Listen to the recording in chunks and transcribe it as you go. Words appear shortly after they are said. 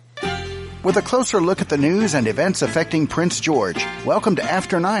with a closer look at the news and events affecting Prince George. Welcome to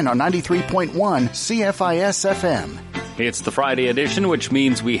After 9 on 93.1 CFIS FM. It's the Friday edition, which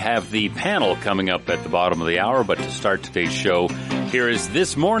means we have the panel coming up at the bottom of the hour. But to start today's show, here is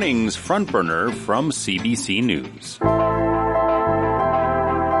this morning's front burner from CBC News.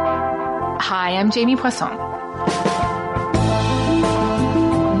 Hi, I'm Jamie Poisson.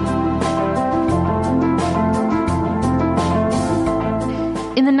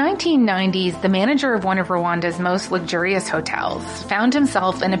 In the 1990s, the manager of one of Rwanda's most luxurious hotels found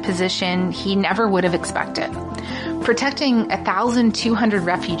himself in a position he never would have expected, protecting 1,200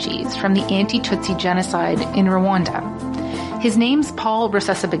 refugees from the anti-Tutsi genocide in Rwanda. His name's Paul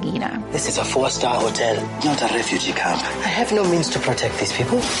Rusesabagina. This is a 4-star hotel, not a refugee camp. I have no means to protect these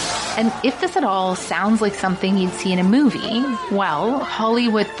people. And if this at all sounds like something you'd see in a movie, well,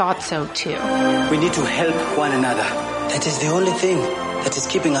 Hollywood thought so too. We need to help one another. That is the only thing that is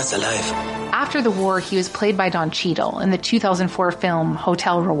keeping us alive. After the war, he was played by Don Cheadle in the 2004 film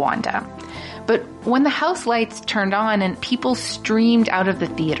Hotel Rwanda. But when the house lights turned on and people streamed out of the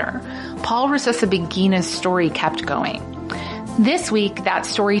theater, Paul Rusesabagina's story kept going. This week, that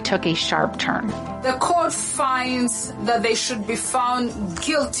story took a sharp turn. The court finds that they should be found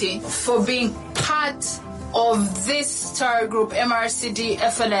guilty for being part of this terror group, MRCD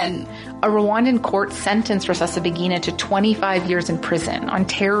FLN. A Rwandan court sentenced Rusesabagina to 25 years in prison on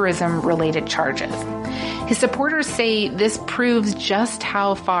terrorism-related charges. His supporters say this proves just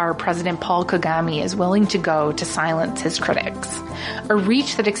how far President Paul Kagame is willing to go to silence his critics, a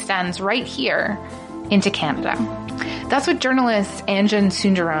reach that extends right here into Canada. That's what journalist Anjan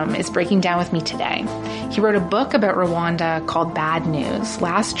Sundaram is breaking down with me today. He wrote a book about Rwanda called Bad News: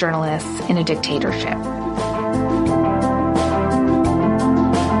 Last Journalists in a Dictatorship.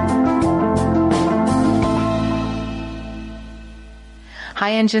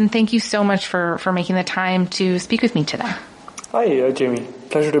 Hi, Anjan. Thank you so much for making the time to speak with me today. Hi, Jamie.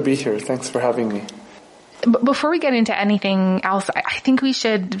 Pleasure to be here. Thanks for having me. Before we get into anything else, I think we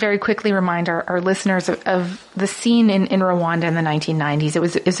should very quickly remind our listeners of the scene in Rwanda in the 1990s.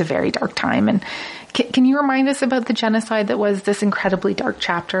 It was a very dark time. And can you remind us about the genocide that was this incredibly dark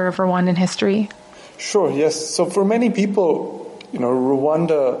chapter of Rwandan history? Sure, yes. So for many people,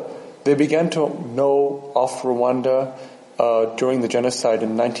 Rwanda, they began to know of Rwanda during the genocide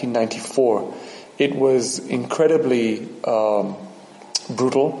in 1994. It was incredibly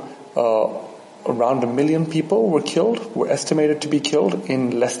brutal. Around 1 million people were estimated to be killed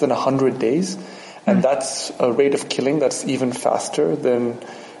in less than 100 days. And that's a rate of killing that's even faster than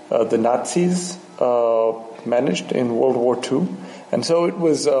the Nazis managed in World War II. And so it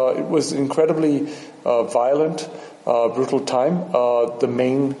was incredibly violent, brutal time. The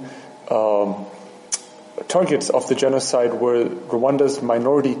main targets of the genocide were Rwanda's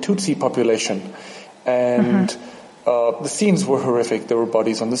minority Tutsi population. And the scenes were horrific. There were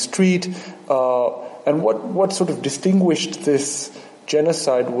bodies on the street. And what sort of distinguished this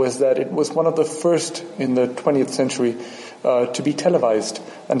genocide was that it was one of the first in the 20th century to be televised.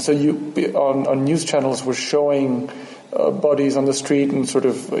 And so on news channels were showing bodies on the street and sort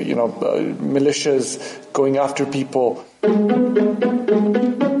of, militias going after people.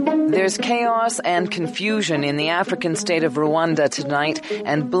 There's chaos and confusion in the African state of Rwanda tonight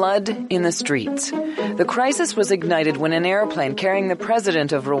and blood in the streets. The crisis was ignited when an airplane carrying the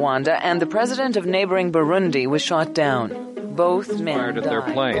president of Rwanda and the president of neighboring Burundi was shot down. Both men fired at died. their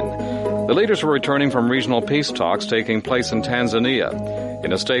plane. The leaders were returning from regional peace talks taking place in Tanzania.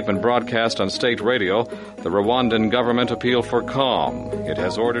 In a statement broadcast on state radio, the Rwandan government appealed for calm. It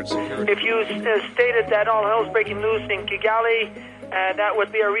has ordered security. If you stated that all hell's breaking loose in Kigali, that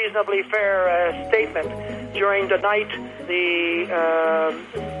would be a reasonably fair statement. During the night,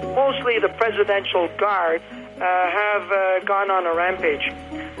 mostly the presidential guard have gone on a rampage,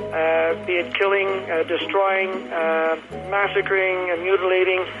 be it killing, destroying, massacring, and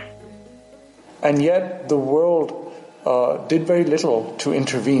mutilating. And yet the world did very little to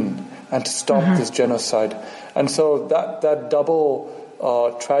intervene and to stop this genocide. And so that double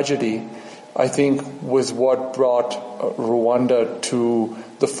tragedy, I think, was what brought Rwanda to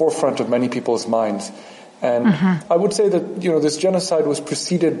the forefront of many people's minds. And I would say that, this genocide was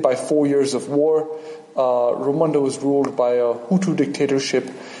preceded by 4 years of war. Rwanda was ruled by a Hutu dictatorship,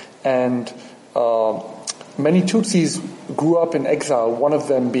 and many Tutsis grew up in exile, one of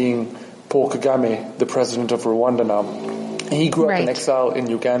them being Paul Kagame, the president of Rwanda now. He grew up in exile in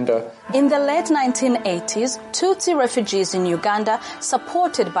Uganda. In the late 1980s, Tutsi refugees in Uganda,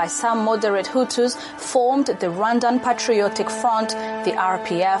 supported by some moderate Hutus, formed the Rwandan Patriotic Front, the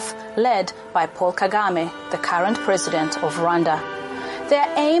RPF, led by Paul Kagame, the current president of Rwanda. Their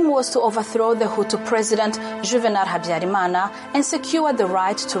aim was to overthrow the Hutu president Juvenal Habyarimana and secure the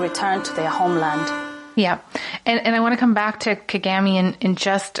right to return to their homeland. Yeah. And I want to come back to Kagame in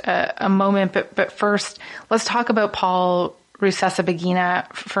just a moment, but first, let's talk about Paul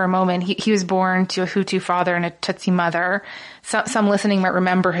Rusesabagina for a moment. He was born to a Hutu father and a Tutsi mother. Some listening might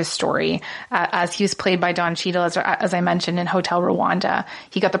remember his story, as he was played by Don Cheadle, as I mentioned, in Hotel Rwanda.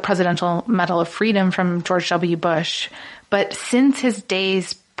 He got the Presidential Medal of Freedom from George W. Bush. But since his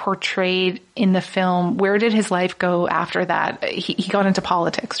days portrayed in the film, where did his life go after that? He got into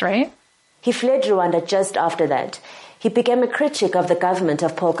politics, right? He fled Rwanda just after that. He became a critic of the government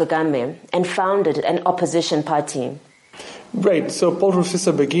of Paul Kagame and founded an opposition party. Right. So Paul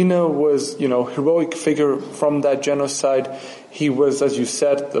Rusesabagina was, heroic figure from that genocide. He was, as you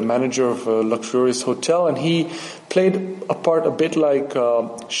said, the manager of a luxurious hotel, and he played a part a bit like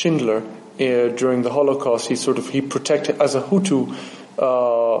Schindler during the Holocaust. He protected, as a Hutu,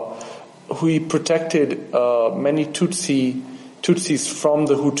 he protected many Tutsis from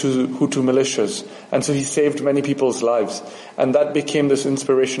the Hutu militias. And so he saved many people's lives. And that became this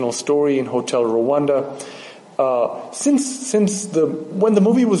inspirational story in Hotel Rwanda. When the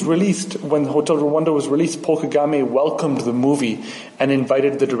movie was released, when Hotel Rwanda was released, Paul Kagame welcomed the movie and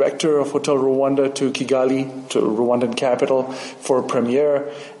invited the director of Hotel Rwanda to Kigali, to Rwandan capital, for a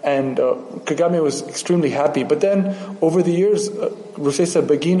premiere. And Kagame was extremely happy. But then, over the years,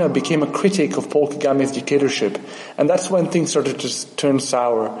 Rusesabagina became a critic of Paul Kagame's dictatorship. And that's when things started to turn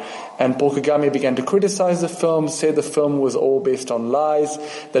sour. And Paul Kagame began to criticize the film, say the film was all based on lies,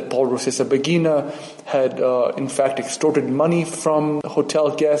 that Paul Rusesabagina had, in fact, extorted money from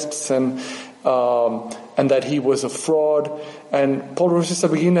hotel guests, and that he was a fraud. And Paul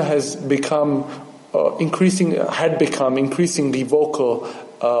Rusesabagina had become increasingly vocal,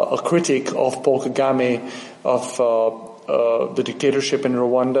 a critic of Paul Kagame, of the dictatorship in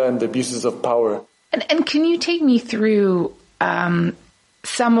Rwanda and the abuses of power. And can you take me through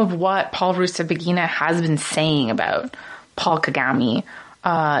some of what Paul Rusesabagina has been saying about Paul Kagame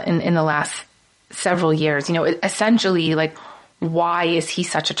in the last several years? Essentially, why is he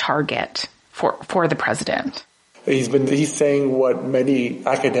such a target for the president? He's saying what many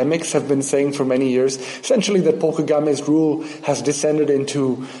academics have been saying for many years, essentially that Paul Kagame's rule has descended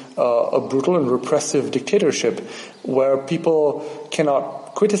into a brutal and repressive dictatorship where people cannot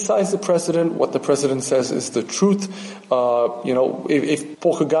criticize the president. What the president says is the truth. If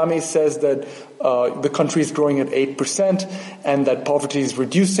Paul Kagame says that the country is growing at 8% and that poverty is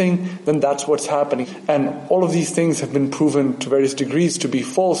reducing, then that's what's happening. And all of these things have been proven to various degrees to be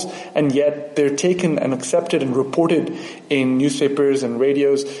false, and yet they're taken and accepted and reported in newspapers and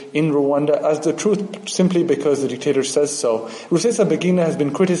radios in Rwanda as the truth, simply because the dictator says so. Rusesabagina has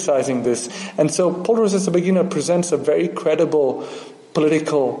been criticizing this, and so Paul Rusesabagina presents a very credible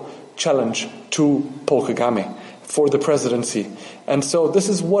political challenge to Paul Kagame for the presidency. And so this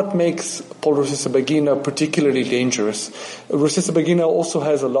is what makes Paul Rusesabagina particularly dangerous. Rusesabagina also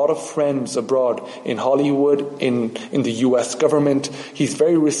has a lot of friends abroad in Hollywood, in the US government. He's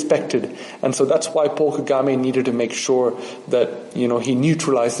very respected. And so that's why Paul Kagame needed to make sure that, he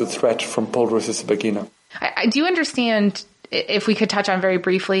neutralized the threat from Paul Rusesabagina. I do understand, if we could touch on very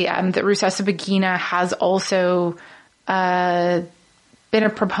briefly, that Rusesabagina has also been a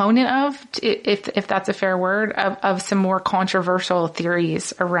proponent of, if that's a fair word, of some more controversial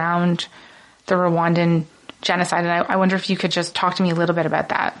theories around the Rwandan genocide. And I wonder if you could just talk to me a little bit about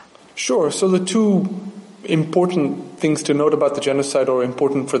that. Sure. So the two important things to note about the genocide, or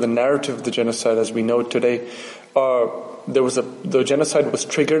important for the narrative of the genocide as we know it today, are the genocide was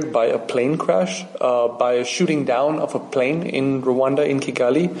triggered by a plane crash, by a shooting down of a plane in Rwanda, in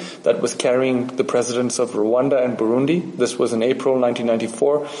Kigali, that was carrying the presidents of Rwanda and Burundi. This was in April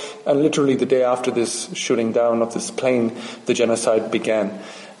 1994, and literally the day after this shooting down of this plane, the genocide began.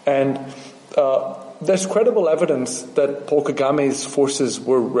 And there's credible evidence that Paul Kagame's forces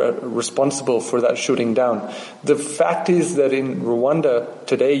were responsible for that shooting down. The fact is that in Rwanda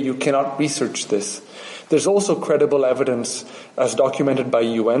today, you cannot research this. There's also credible evidence, as documented by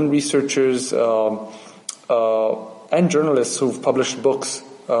UN researchers and journalists who've published books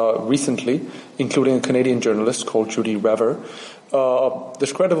recently, including a Canadian journalist called Judy Rever.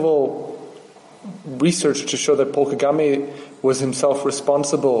 There's credible research to show that Paul Kagame was himself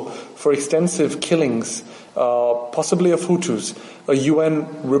responsible for extensive killings, possibly of Hutus. A UN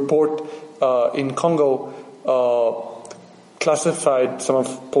report in Congo classified some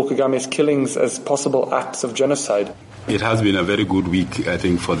of Paul Kagame's killings as possible acts of genocide. It has been a very good week, I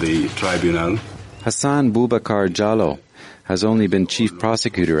think, for the tribunal. Hassan Boubacar Jallo has only been chief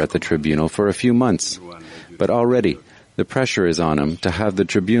prosecutor at the tribunal for a few months, but already The pressure is on him to have the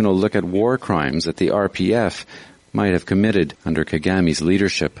tribunal look at war crimes that the RPF might have committed under Kagame's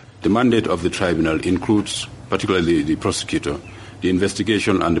leadership. The mandate of the tribunal includes, particularly the prosecutor, the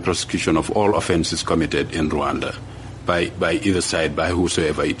investigation and the prosecution of all offenses committed in Rwanda by either side, by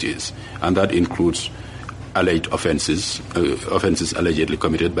whosoever it is. And that includes alleged offenses allegedly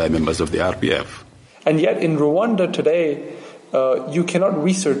committed by members of the RPF. And yet in Rwanda today, you cannot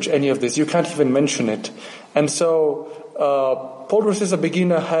research any of this. You can't even mention it. And so Paul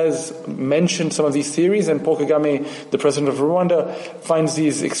Rusesabagina has mentioned some of these theories, and Paul Kagame, the president of Rwanda, finds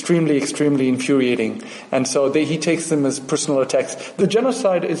these extremely, extremely infuriating. And so he takes them as personal attacks. The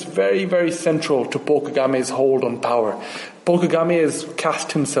genocide is very, very central to Paul Kagame's hold on power. Paul Kagame has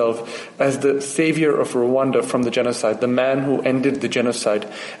cast himself as the savior of Rwanda from the genocide, the man who ended the genocide.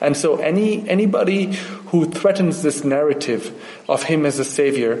 And so anybody who threatens this narrative of him as a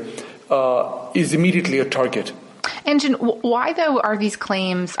savior is immediately a target. And Jen, why though are these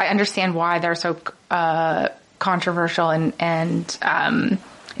claims? I understand why they're so controversial and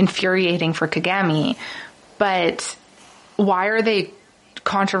infuriating for Kagame, but why are they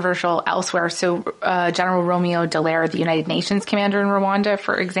controversial elsewhere? So General Romeo Dallaire, the United Nations commander in Rwanda,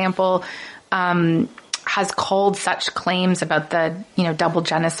 for example, has called such claims about the double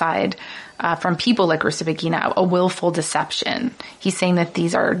genocide from people like Rusesabagina a willful deception. He's saying that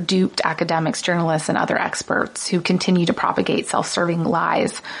these are duped academics, journalists, and other experts who continue to propagate self-serving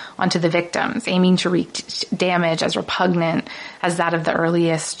lies onto the victims, aiming to wreak damage as repugnant as that of the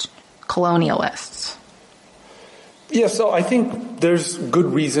earliest colonialists. Yeah, so I think there's good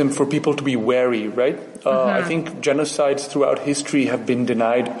reason for people to be wary, right? I think genocides throughout history have been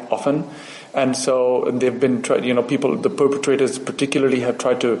denied often. And so they've been, the perpetrators particularly have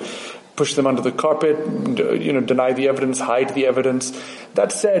tried to push them under the carpet, deny the evidence, hide the evidence.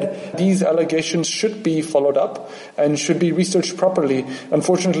 That said, these allegations should be followed up and should be researched properly.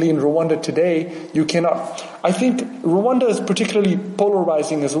 Unfortunately, in Rwanda today, you cannot. I think Rwanda is particularly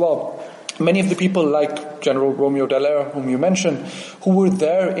polarizing as well. Many of the people like General Romeo Dallaire, whom you mentioned, who were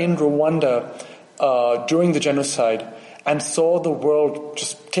there in Rwanda during the genocide and saw the world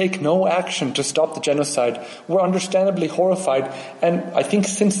just take no action to stop the genocide, were understandably horrified, and I think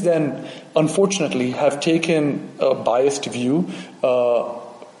since then, unfortunately, have taken a biased view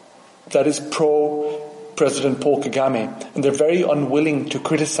that is pro-President Paul Kagame. And they're very unwilling to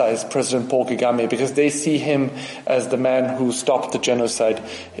criticize President Paul Kagame because they see him as the man who stopped the genocide.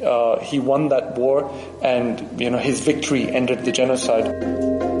 He won that war, and his victory ended the genocide.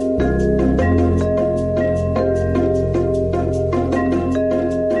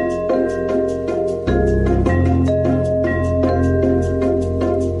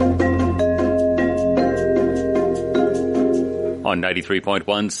 On 93.1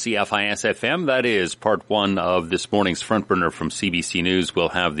 CFIS FM, that is part one of this morning's Front Burner from CBC News. We'll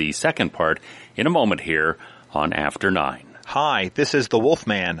have the second part in a moment here on After 9. Hi, this is the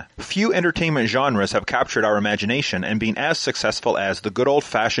Wolfman. Few entertainment genres have captured our imagination and been as successful as the good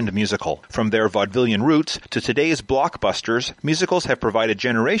old-fashioned musical. From their vaudevillian roots to today's blockbusters, musicals have provided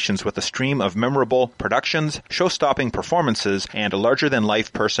generations with a stream of memorable productions, show-stopping performances, and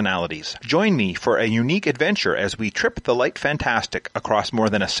larger-than-life personalities. Join me for a unique adventure as we trip the light fantastic across more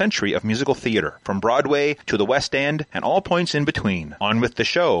than a century of musical theater, from Broadway to the West End and all points in between. On with the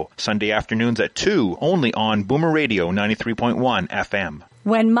show, Sunday afternoons at 2, only on Boomer Radio 93.1 FM.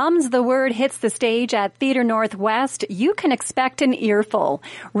 When Mum's the Word hits the stage at Theatre Northwest, you can expect an earful.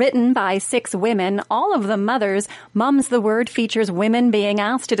 Written by 6 women, all of them mothers, Mum's the Word features women being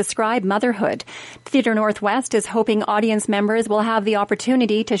asked to describe motherhood. Theatre Northwest is hoping audience members will have the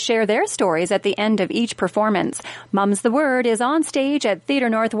opportunity to share their stories at the end of each performance. Mum's the Word is on stage at Theatre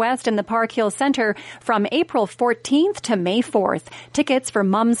Northwest in the Park Hill Centre from April 14th to May 4th. Tickets for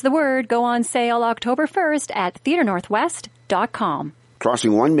Mum's the Word go on sale October 1st at theatrenorthwest.com.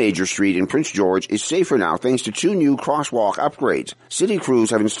 Crossing one major street in Prince George is safer now thanks to 2 new crosswalk upgrades. City crews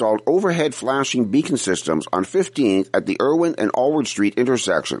have installed overhead flashing beacon systems on 15th at the Irwin and Allward Street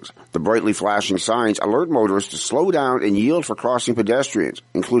intersections. The brightly flashing signs alert motorists to slow down and yield for crossing pedestrians,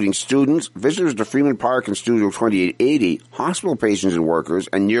 including students, visitors to Freeman Park and Studio 2880, hospital patients and workers,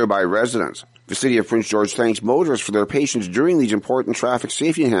 and nearby residents. The City of Prince George thanks motorists for their patience during these important traffic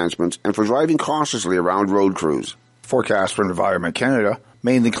safety enhancements and for driving cautiously around road crews. Forecast from Environment Canada.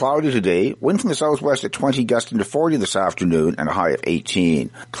 Mainly cloudy today, wind from the southwest at 20 gusting to 40 this afternoon and a high of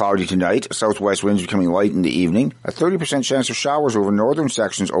 18. Cloudy tonight, southwest winds becoming light in the evening, a 30% chance of showers over northern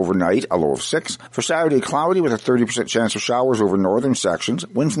sections overnight, a low of 6. For Saturday, cloudy with a 30% chance of showers over northern sections,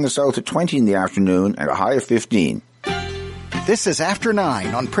 wind from the south at 20 in the afternoon and a high of 15. This is After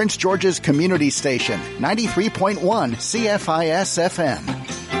 9 on Prince George's Community Station, 93.1 CFIS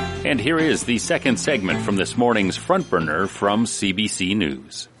FM. And here is the second segment from this morning's Front Burner from CBC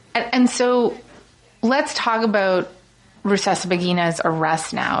News. And so let's talk about Rusesabagina's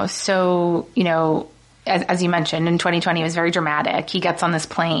arrest now. So, as you mentioned, in 2020 it was very dramatic. He gets on this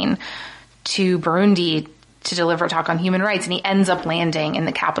plane to Burundi to deliver a talk on human rights, and he ends up landing in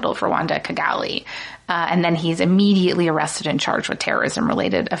the capital of Rwanda, Kigali. And then he's immediately arrested and charged with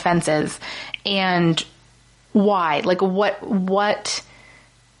terrorism-related offenses. And why? Like, what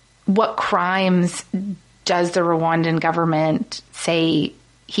crimes does the Rwandan government say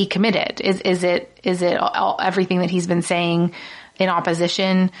he committed? Is it everything that he's been saying in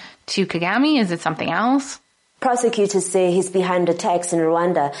opposition to Kagame? Is it something else? Prosecutors say he's behind attacks in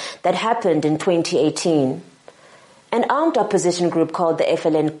Rwanda that happened in 2018. An armed opposition group called the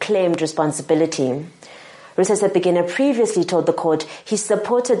FLN claimed responsibility. Rusesabagina previously told the court he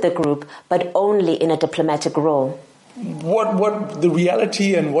supported the group, but only in a diplomatic role. What the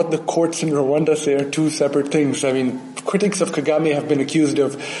reality and what the courts in Rwanda say are two separate things. I mean, critics of Kagame have been accused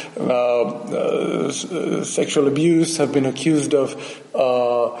of sexual abuse, have been accused of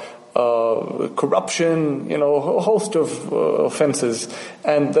corruption, a host of offenses,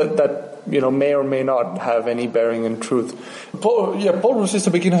 and that may or may not have any bearing in truth. Paul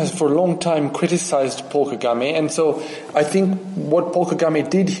Rusesabagina has for a long time criticized Paul Kagame, and so I think what Paul Kagame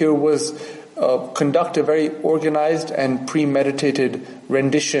did here was conduct a very organized and premeditated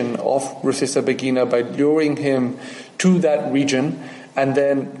rendition of Rusesabagina by luring him to that region. And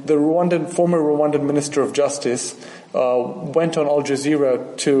then the former Rwandan Minister of Justice went on Al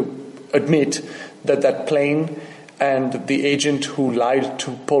Jazeera to admit that plane and the agent who lied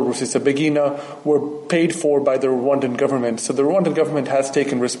to Paul Rusesabagina were paid for by the Rwandan government. So the Rwandan government has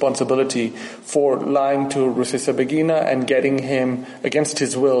taken responsibility for lying to Rusesabagina and getting him, against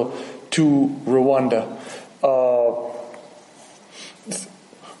his will, to Rwanda.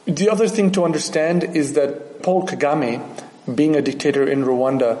 The other thing to understand is that Paul Kagame, being a dictator in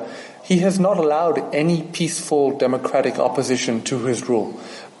Rwanda, he has not allowed any peaceful democratic opposition to his rule.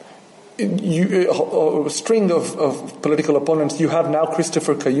 A string of political opponents. You have now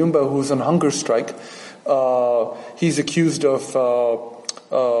Christopher Kayumba, who's on hunger strike. He's accused of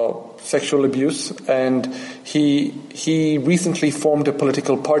sexual abuse, and he recently formed a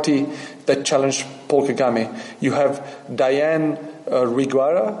political party that challenged Paul Kagame. You have Diane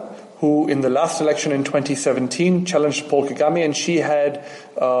Rwigara, who in the last election in 2017 challenged Paul Kagame, and she had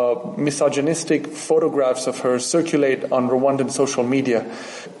misogynistic photographs of her circulate on Rwandan social media.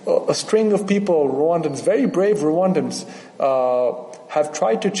 A string of people, Rwandans, very brave Rwandans, have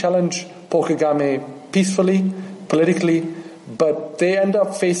tried to challenge Paul Kagame peacefully, politically, but they end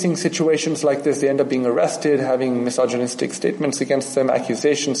up facing situations like this. They end up being arrested, having misogynistic statements against them,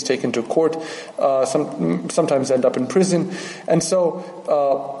 accusations taken to court, sometimes end up in prison. And so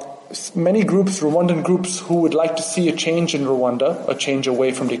many groups, Rwandan groups, who would like to see a change in Rwanda, a change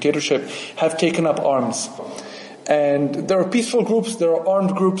away from dictatorship, have taken up arms. And there are peaceful groups, there are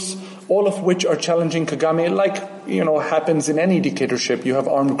armed groups, all of which are challenging Kagame, like, happens in any dictatorship. You have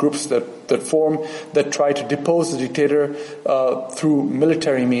armed groups that form, that try to depose the dictator through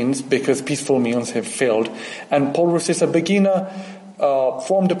military means, because peaceful means have failed. And Paul Rusesabagina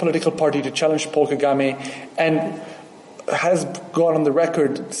formed a political party to challenge Paul Kagame, and has gone on the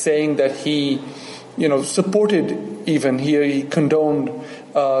record saying that he, supported even, he condoned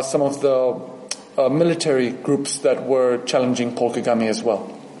some of the military groups that were challenging Paul Kagame as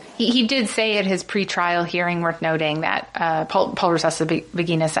well. He did say at his pre-trial hearing, worth noting, that Paul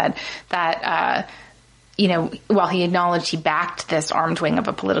Rusesabagina said that, while he acknowledged he backed this armed wing of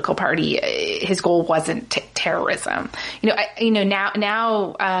a political party, his goal wasn't terrorism.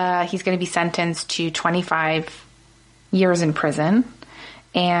 Now he's going to be sentenced to 25 years in prison.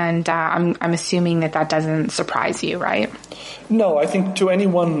 And I'm assuming that doesn't surprise you, right? No, I think to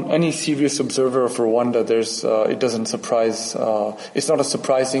any serious observer of Rwanda, it doesn't surprise. It's not a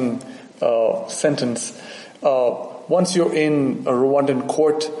surprising sentence. Once you're in a Rwandan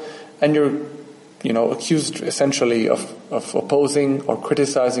court and you're, accused essentially of opposing or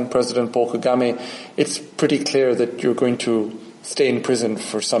criticizing President Paul Kagame, it's pretty clear that you're going to stay in prison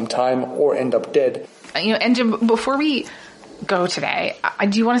for some time or end up dead. And Jim, before we go today, I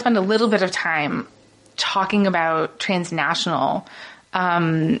do want to spend a little bit of time talking about transnational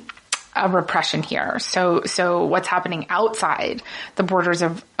repression here. So what's happening outside the borders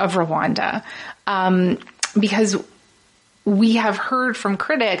of Rwanda, because we have heard from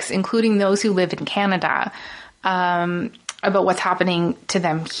critics, including those who live in Canada, about what's happening to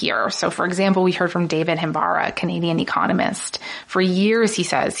them here. So, for example, we heard from David Himbara, a Canadian economist. For years, he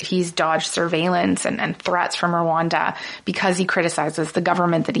says, he's dodged surveillance and threats from Rwanda because he criticizes the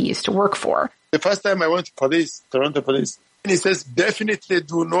government that he used to work for. The first time I went to police, Toronto police, and he says, definitely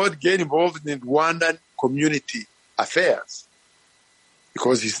do not get involved in Rwandan community affairs.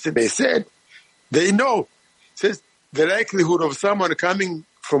 Because they said, they know. He says, the likelihood of someone coming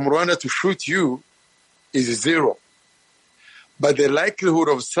from Rwanda to shoot you is 0. But the likelihood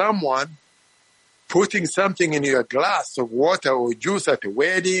of someone putting something in your glass of water or juice at a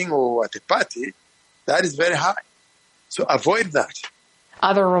wedding or at a party, that is very high. So avoid that.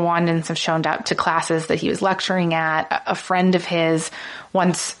 Other Rwandans have shown up to classes that he was lecturing at. A friend of his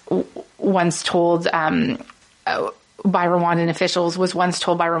once told by Rwandan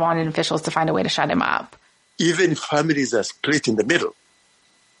officials to find a way to shut him up. Even families are split in the middle.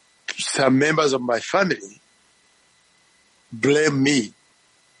 Some members of my family blame me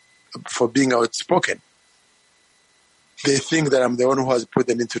for being outspoken. They think that I'm the one who has put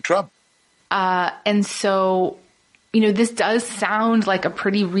them into trouble. And so, this does sound like a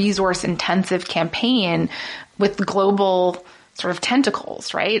pretty resource-intensive campaign with global sort of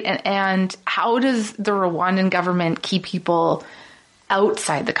tentacles, right? And how does the Rwandan government keep people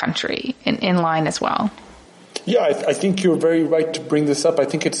outside the country in line as well? Yeah, I think you're very right to bring this up. I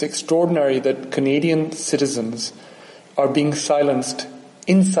think it's extraordinary that Canadian citizens are being silenced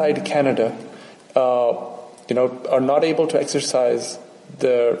inside Canada, are not able to exercise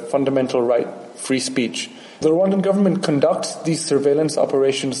their fundamental right, free speech. The Rwandan government conducts these surveillance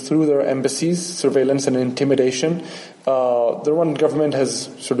operations through their embassies, surveillance and intimidation. The Rwandan government has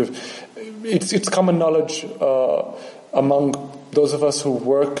it's common knowledge among those of us who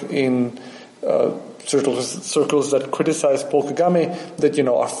work in circles that criticize Paul Kagame that,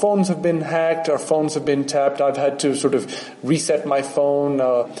 our phones have been hacked, our phones have been tapped. I've had to reset my phone.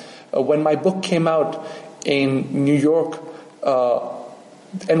 When my book came out in New York,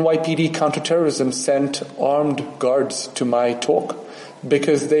 NYPD counterterrorism sent armed guards to my talk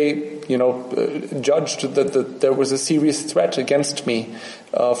because they, judged that there was a serious threat against me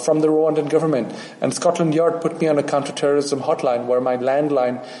from the Rwandan government. And Scotland Yard put me on a counterterrorism hotline where my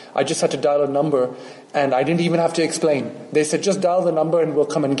landline, I just had to dial a number and I didn't even have to explain. They said, just dial the number and we'll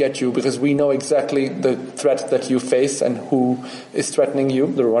come and get you because we know exactly the threat that you face and who is threatening you,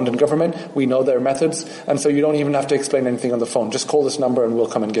 the Rwandan government. We know their methods. And so you don't even have to explain anything on the phone. Just call this number and we'll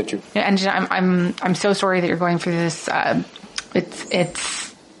come and get you. Yeah, and I'm so sorry that you're going through this.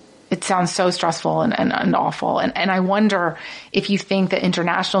 It sounds so stressful and awful. And I wonder if you think the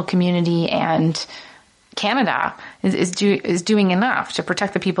international community and Canada is doing enough to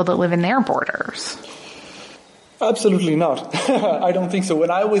protect the people that live in their borders. Absolutely not. I don't think so.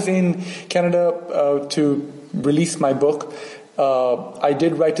 When I was in Canada to release my book, I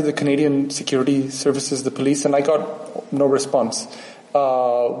did write to the Canadian Security Services, the police, and I got no response.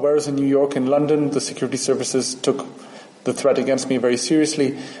 Whereas in New York and London, the security services took the threat against me very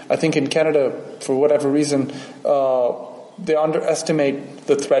seriously. I think in Canada, for whatever reason, they underestimate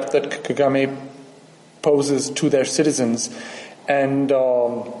the threat that Kagame poses to their citizens, and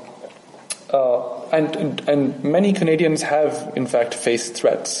many Canadians have in fact faced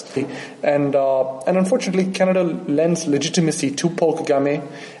threats, and unfortunately, Canada lends legitimacy to Paul Kagame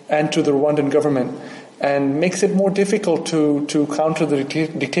and to the Rwandan government, and makes it more difficult to counter the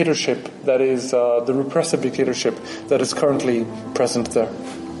dictatorship that is the repressive dictatorship that is currently present there.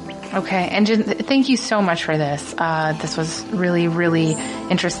 Okay, and thank you so much for this. This was really, really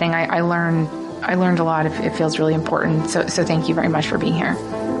interesting. I learned a lot. It feels really important. So thank you very much for being here.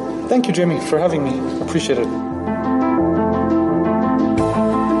 Thank you, Jamie, for having me. Appreciate it.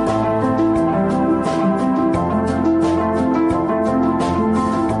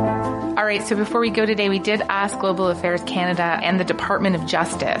 All right, so before we go today, we did ask Global Affairs Canada and the Department of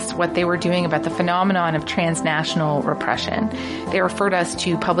Justice what they were doing about the phenomenon of transnational repression. They referred us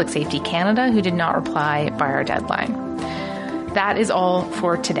to Public Safety Canada, who did not reply by our deadline. That is all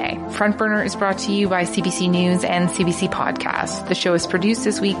for today. Front Burner is brought to you by CBC News and CBC Podcasts. The show is produced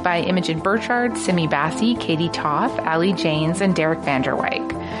this week by Imogen Burchard, Simi Bassi, Katie Toth, Ali Janes, and Derek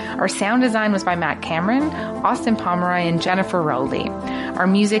Vanderwyk. Our sound design was by Matt Cameron, Austin Pomeroy, and Jennifer Rowley. Our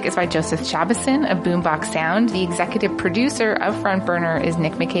music is by Joseph Chabison of Boombox Sound. The executive producer of Front Burner is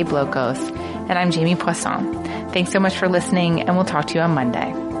Nick McKay-Blokos. And I'm Jamie Poisson. Thanks so much for listening, and we'll talk to you on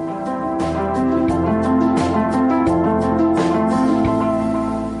Monday.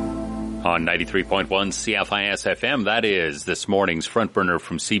 On 93.1 CFIS FM, that is this morning's Front Burner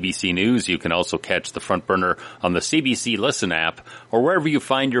from CBC News. You can also catch the Front Burner on the CBC Listen app or wherever you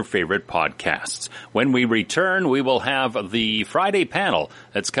find your favorite podcasts. When we return, we will have the Friday panel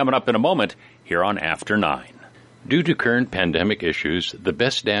that's coming up in a moment here on After 9. Due to current pandemic issues, the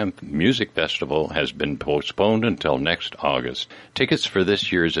Best Damn Music Festival has been postponed until next August. Tickets for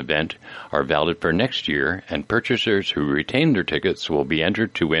this year's event are valid for next year, and purchasers who retain their tickets will be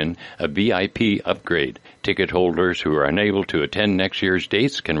entered to win a VIP upgrade. Ticket holders who are unable to attend next year's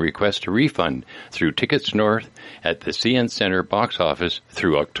dates can request a refund through Tickets North at the CN Centre box office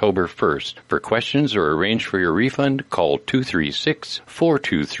through October 1st. For questions or arrange for your refund, call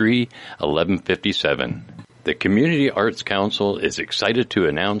 236-423-1157. The Community Arts Council is excited to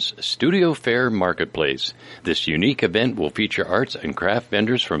announce Studio Fair Marketplace. This unique event will feature arts and craft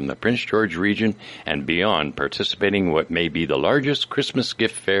vendors from the Prince George region and beyond participating in what may be the largest Christmas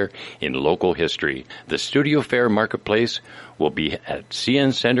gift fair in local history. The Studio Fair Marketplace will be at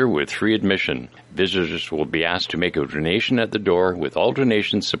CN Centre with free admission. Visitors will be asked to make a donation at the door, with all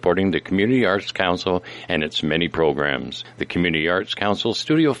donations supporting the Community Arts Council and its many programs. The Community Arts Council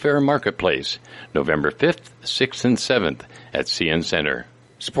Studio Fair Marketplace, November 5th, 6th, and 7th at CN Centre.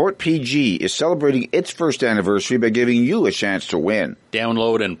 Support PG is celebrating its first anniversary by giving you a chance to win.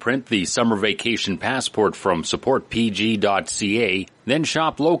 Download and print the Summer Vacation Passport from supportpg.ca, then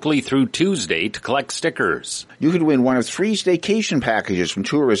shop locally through Tuesday to collect stickers. You could win one of 3 staycation packages from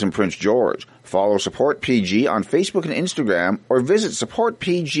Tourism Prince George. Follow Support PG on Facebook and Instagram, or visit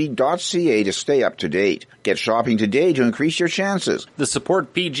supportpg.ca to stay up to date. Get shopping today to increase your chances. The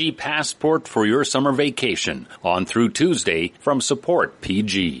Support PG Passport for your summer vacation, on through Tuesday from Support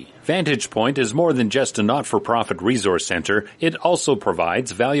PG. Vantage Point is more than just a not-for-profit resource center. It also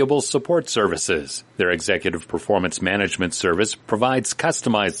provides valuable support services. Their executive performance management service provides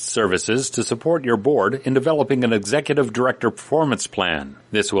customized services to support your board in developing an executive director performance plan.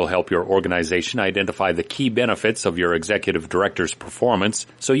 This will help your organization identify the key benefits of your executive director's performance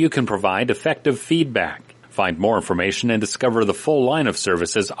so you can provide effective feedback. Find more information and discover the full line of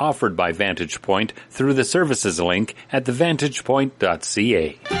services offered by Vantage Point through the services link at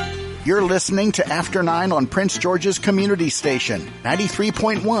thevantagepoint.ca. You're listening to After 9 on Prince George's Community Station,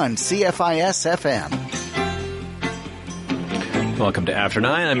 93.1 CFIS FM. Welcome to After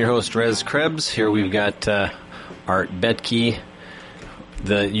 9. I'm your host, Rez Krebs. Here we've got Art Betke,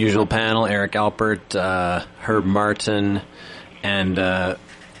 the usual panel, Eric Alpert, Herb Martin, and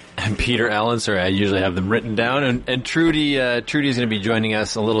Peter Allen. Sorry, I usually have them written down. And Trudy's going to be joining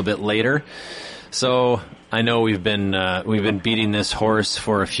us a little bit later. So I know we've been beating this horse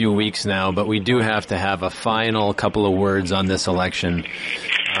for a few weeks now, but we do have to have a final couple of words on this election.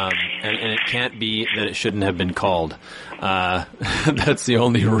 And it can't be that it shouldn't have been called. That's the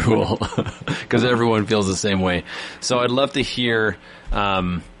only rule, because everyone feels the same way. So I'd love to hear,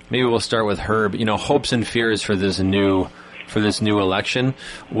 maybe we'll start with Herb, hopes and fears for this new election.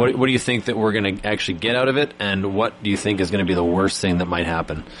 What do you think that we're going to actually get out of it, and what do you think is going to be the worst thing that might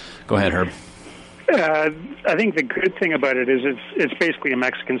happen? Go ahead, Herb. I think the good thing about it is it's basically a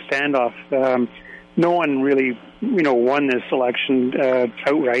Mexican standoff. No one really, won this election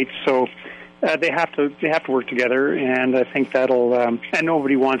outright, so they have to work together, and I think that'll. And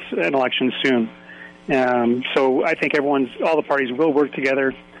nobody wants an election soon, so I think all the parties will work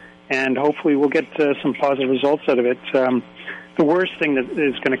together, and hopefully we'll get some positive results out of it. The worst thing that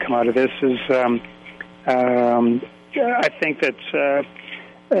is going to come out of this is, I think that.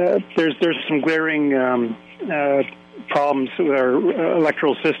 There's some glaring problems with our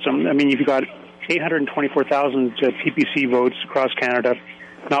electoral system. I mean, you've got 824,000 PPC votes across Canada,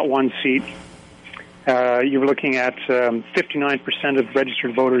 not one seat. You're looking at 59% of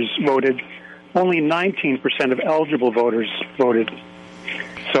registered voters voted. Only 19% of eligible voters voted.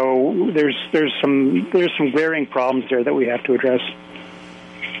 So there's some glaring problems there that we have to address.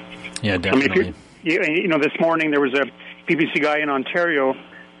 Yeah, definitely. This morning there was a PPC guy in Ontario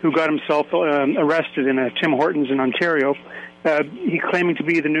who got himself arrested in a Tim Hortons in Ontario. He claiming to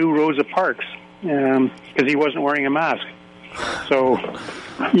be the new Rosa Parks because he wasn't wearing a mask. So,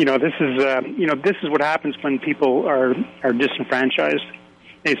 this is what happens when people are disenfranchised.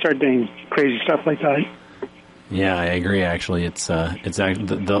 They start doing crazy stuff like that. Yeah, I agree. Actually, it's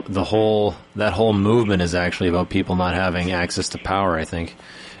the whole movement is actually about people not having access to power. I think.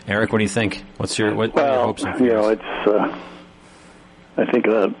 Eric, what do you think? What are your hopes and fears? I think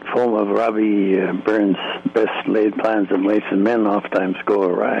that poem of Robbie Burns' best laid plans of mice and men oftentimes go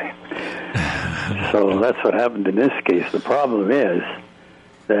awry. So that's what happened in this case. The problem is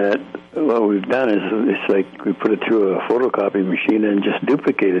that what we've done is it's like we put it through a photocopy machine and just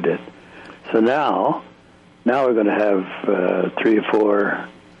duplicated it. So now we're going to have 3 or 4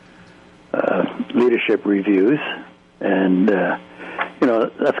 leadership reviews, and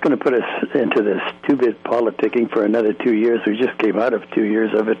that's going to put us into this 2-bit politicking for another 2 years. We just came out of 2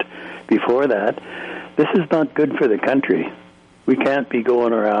 years of it before that. This is not good for the country. We can't be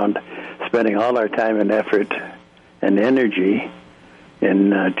going around spending all our time and effort and energy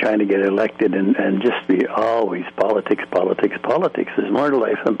in trying to get elected and just be always politics. There's more to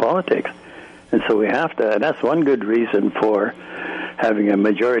life than politics. And so we have to, and that's one good reason for having a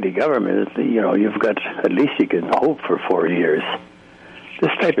majority government. You've got, at least you can hope for 4 years.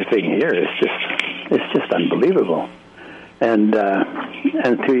 This type of thing here is just unbelievable. And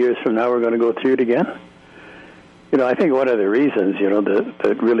 2 years from now, we're going to go through it again. I think one of the reasons,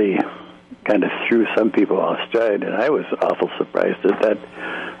 that really kind of threw some people off stride, and I was awful surprised at that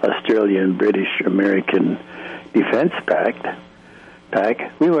Australian, British, American defense pact.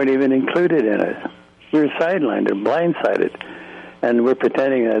 We weren't even included in it. We were sidelined or blindsided, and we're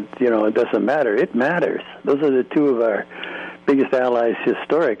pretending that, it doesn't matter. It matters. Those are the 2 of our biggest allies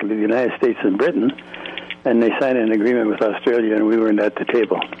historically, the United States and Britain, and they signed an agreement with Australia, and we weren't at the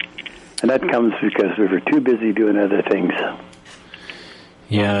table. And that comes because we were too busy doing other things.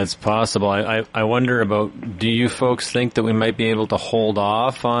 Yeah, that's possible. I wonder about, do you folks think that we might be able to hold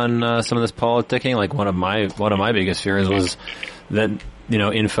off on some of this politicking? Like one of my biggest fears was that,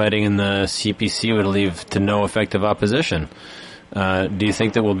 infighting in the CPC would lead to no effective opposition. Do you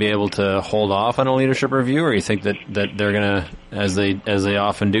think that we'll be able to hold off on a leadership review, or do you think that they're going to, as they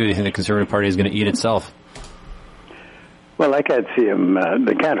often do you think the Conservative Party is going to eat itself? Well, I can't see them.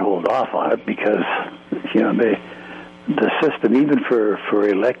 They can't hold off on it because, the system, even for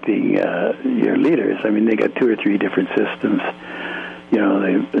electing your leaders, they got 2 or 3 different systems.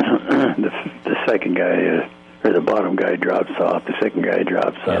 The second guy or the bottom guy drops off, the second guy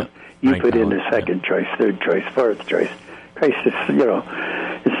drops off. You put in the second choice, third choice, fourth choice. Christ,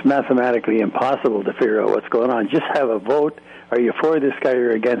 it's mathematically impossible to figure out what's going on. Just have a vote. Are you for this guy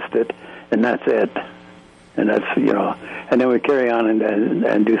or against it? And that's it. And that's, and then we carry on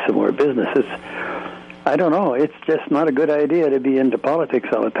and do some more business. I don't know. It's just not a good idea to be into politics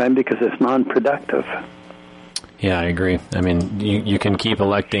all the time because it's non-productive. Yeah, I agree. You can keep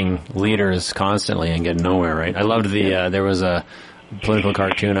electing leaders constantly and get nowhere, right? I loved there was a political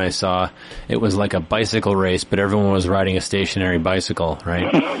cartoon I saw. It was like a bicycle race, but everyone was riding a stationary bicycle, right?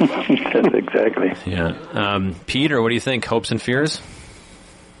 Exactly. Yeah. Peter, what do you think? Hopes and fears?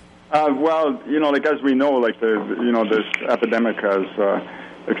 Well, as we know, this epidemic has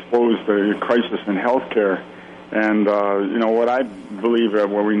exposed the crisis in healthcare, and what I believe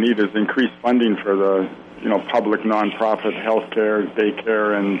what we need is increased funding for the public nonprofit healthcare,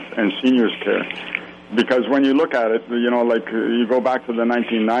 daycare, and seniors care. Because when you look at it, you go back to the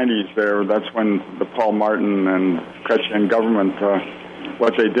 1990s. That's when the Paul Martin and Chrétien government.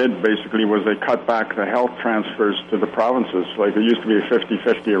 What they did basically was they cut back the health transfers to the provinces. It used to be a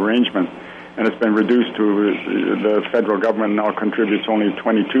 50-50 arrangement, and it's been reduced to the federal government now contributes only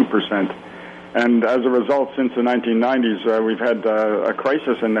 22%. And as a result, since the 1990s, we've had a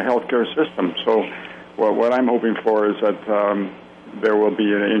crisis in the healthcare system. So what I'm hoping for is that there will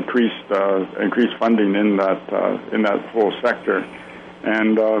be an increased funding in that whole sector.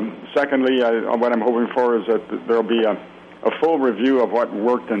 And secondly, what I'm hoping for is that there will be a full review of what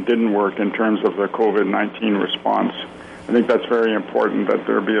worked and didn't work in terms of the COVID-19 response. I think that's very important, that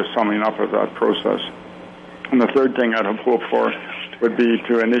there be a summing up of that process. And the third thing I'd hope for would be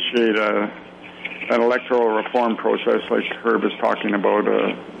to initiate an electoral reform process, like Herb is talking about,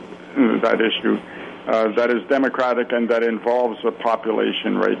 that issue, that is democratic and that involves the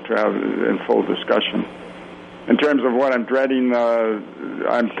population, right, to have in full discussion. In terms of what I'm dreading,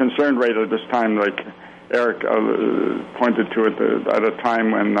 I'm concerned right at this time, like Eric pointed to it, at a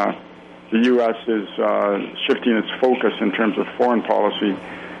time when the U.S. is shifting its focus in terms of foreign policy,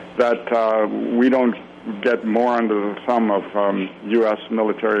 that we don't get more under the thumb of U.S.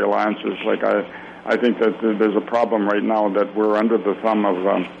 military alliances. I think that there's a problem right now that we're under the thumb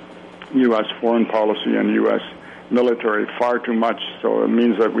of U.S. foreign policy and U.S. military far too much. So it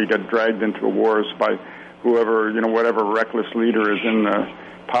means that we get dragged into wars by whoever, whatever reckless leader is in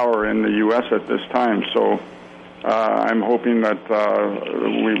power in the U.S. at this time. So I'm hoping that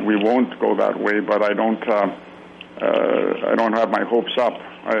we won't go that way, but I don't have my hopes up.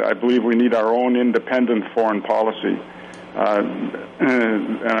 I believe we need our own independent foreign policy, but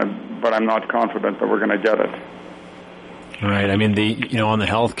I'm not confident that we're going to get it. Right. I mean, on the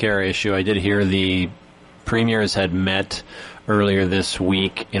healthcare issue, I did hear the premiers had met earlier this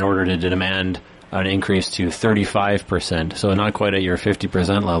week in order to demand an increase to 35%. So not quite at your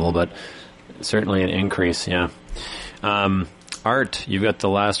 50% level, but certainly an increase, yeah. Art, you've got the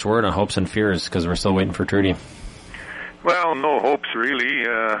last word on hopes and fears, because we're still waiting for Trudy. Well, no hopes, really.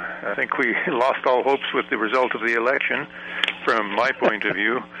 I think we lost all hopes with the result of the election, from my point of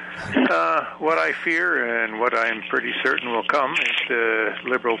view. What I fear, and what I'm pretty certain will come, is the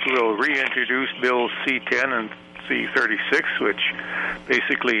Liberals will reintroduce Bills C-10 and C-36, which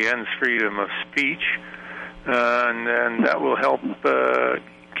basically ends freedom of speech, and that will help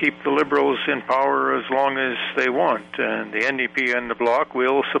keep the Liberals in power as long as they want. And the NDP and the Bloc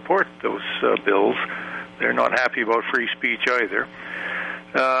will support those bills. They're not happy about free speech either.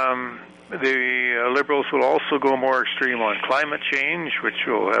 The Liberals will also go more extreme on climate change, which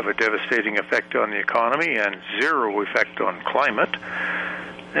will have a devastating effect on the economy and zero effect on climate.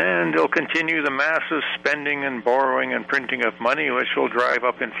 And they'll continue the massive spending and borrowing and printing of money, which will drive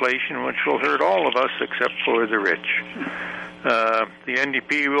up inflation, which will hurt all of us except for the rich. The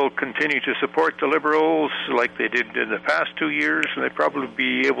NDP will continue to support the Liberals like they did in the past 2 years, and they'll probably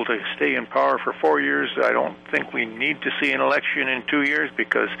be able to stay in power for 4 years. I don't think we need to see an election in 2 years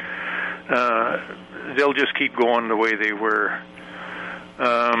because they'll just keep going the way they were.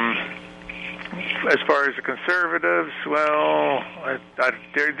 As far as the Conservatives, well,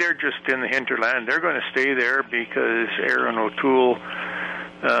 they're just in the hinterland. They're going to stay there because Aaron O'Toole,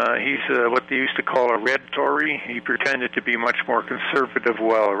 he's what they used to call a red Tory. He pretended to be much more conservative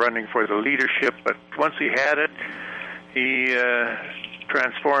while running for the leadership, but once he had it, he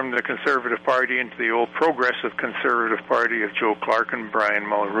transformed the Conservative Party into the old Progressive Conservative Party of Joe Clark and Brian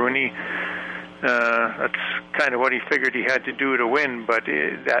Mulroney. That's kind of what he figured he had to do to win, but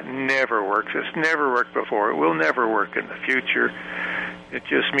that never works. It's never worked before. It will never work in the future. It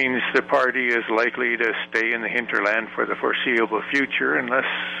just means the party is likely to stay in the hinterland for the foreseeable future unless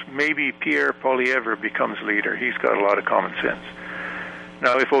maybe Pierre Poilievre becomes leader. He's got a lot of common sense.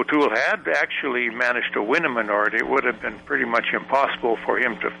 Now, if O'Toole had actually managed to win a minority, it would have been pretty much impossible for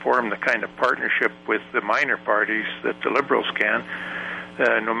him to form the kind of partnership with the minor parties that the Liberals can.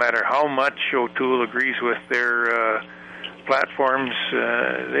 No matter how much O'Toole agrees with their platforms,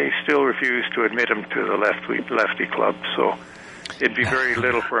 they still refuse to admit him to the lefty club. So it'd be very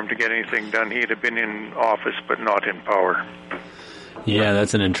little for him to get anything done. He'd have been in office but not in power. Yeah,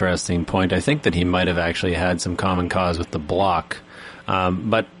 that's an interesting point. I think that he might have actually had some common cause with the Bloc.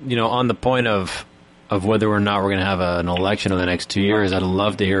 But, you know, on the point of whether or not we're going to have an election in the next 2 years, I'd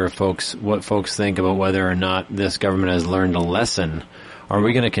love to hear what folks think about whether or not this government has learned a lesson. Are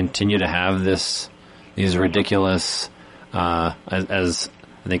we going to continue to have these ridiculous, as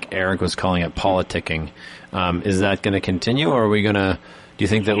I think Eric was calling it, politicking? Is that going to continue, or are we going to? Do you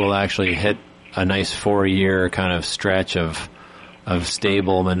think that we'll actually hit a nice 4-year kind of stretch of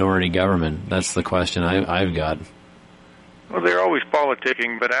stable minority government? That's the question I've got. Well, they're always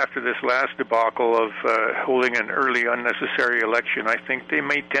politicking, but after this last debacle of holding an early unnecessary election, I think they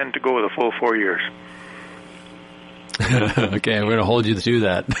may tend to go the full 4 years. Okay, I'm going to hold you to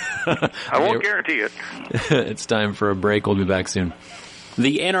that. I won't guarantee it. It's time for a break. We'll be back soon.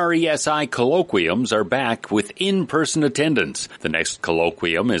 The NRESI colloquiums are back with in-person attendance. The next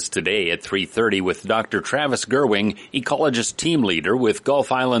colloquium is today at 3:30 with Dr. Travis Gerwing, ecologist team leader with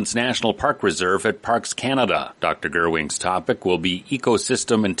Gulf Islands National Park Reserve at Parks Canada. Dr. Gerwing's topic will be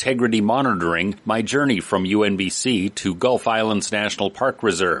Ecosystem Integrity Monitoring, My Journey from UNBC to Gulf Islands National Park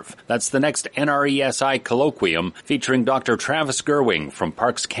Reserve. That's the next NRESI colloquium featuring Dr. Travis Gerwing from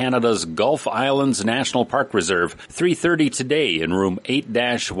Parks Canada's Gulf Islands National Park Reserve, 3:30 today in room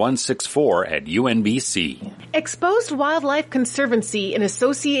 8-164 at UNBC. Exposed Wildlife Conservancy, in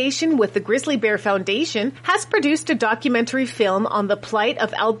association with the Grizzly Bear Foundation, has produced a documentary film on the plight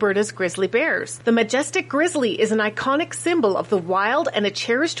of Alberta's grizzly bears. The majestic grizzly is an iconic symbol of the wild and a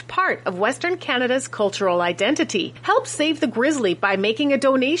cherished part of Western Canada's cultural identity. Help save the grizzly by making a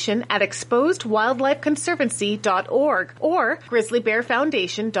donation at exposedwildlifeconservancy.org or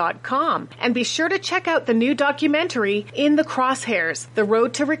grizzlybearfoundation.com. And be sure to check out the new documentary, In the Crosshairs, The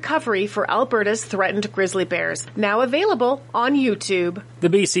Road to Recovery for Alberta's Threatened Grizzly Bears, now available on YouTube. The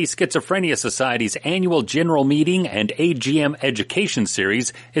BC Schizophrenia Society's annual general meeting and AGM education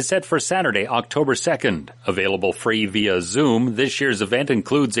series is set for Saturday, October 2nd. Available free via Zoom, this year's event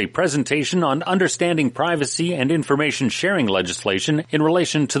includes a presentation on understanding privacy and information sharing legislation in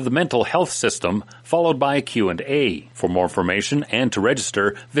relation to the mental health system, followed by a Q&A. For more information and to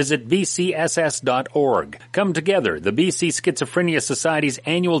register, visit bcss.org. Come together, the BC Schizophrenia Society's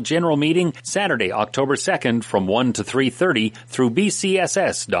annual general meeting, Saturday, October 2nd from 1 to 3:30 through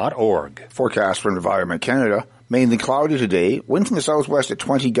bcss.org. Forecast from Environment Canada. Mainly cloudy today, wind from the southwest at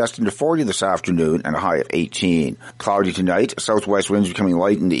 20 gusting to 40 this afternoon and a high of 18. Cloudy tonight, southwest winds becoming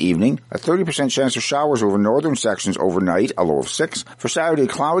light in the evening, a 30% chance of showers over northern sections overnight, a low of 6. For Saturday,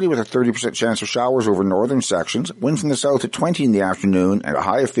 cloudy with a 30% chance of showers over northern sections, wind from the south at 20 in the afternoon and a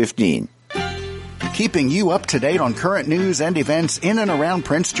high of 15. Keeping you up to date on current news and events in and around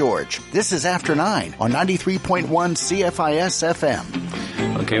Prince George. This is After 9 on 93.1 CFIS FM.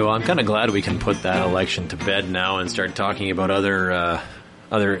 Okay, well, I'm kind of glad we can put that election to bed now and start talking about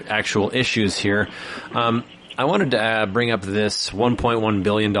other actual issues here. I wanted to bring up this $1.1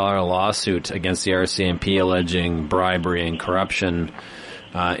 billion lawsuit against the RCMP alleging bribery and corruption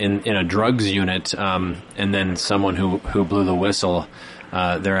in a drugs unit, and then someone who blew the whistle.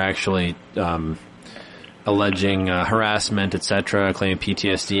 They're actually alleging harassment, etc., claiming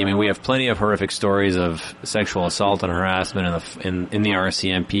PTSD. I mean, we have plenty of horrific stories of sexual assault and harassment in the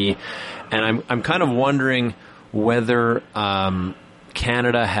RCMP, and I'm kind of wondering whether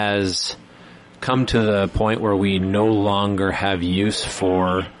Canada has come to the point where we no longer have use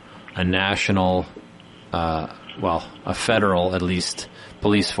for a national, a federal at least,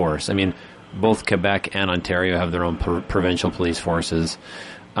 police force. I mean, both Quebec and Ontario have their own provincial police forces.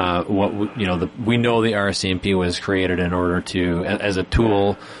 We know the RCMP was created in order to, as a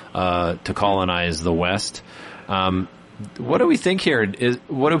tool, to colonize the West. What do we think here?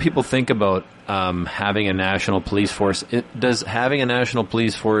 What do people think about having a national police force? Does having a national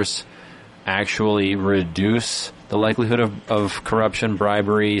police force actually reduce the likelihood of corruption,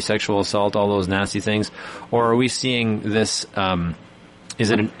 bribery, sexual assault, all those nasty things, or are we seeing this? Does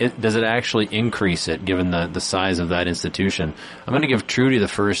it actually increase it, given the size of that institution? I'm going to give Trudy the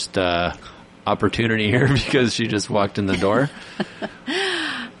first opportunity here because she just walked in the door.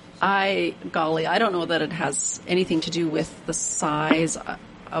 I don't know that it has anything to do with the size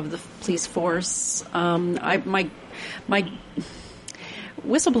of the police force. My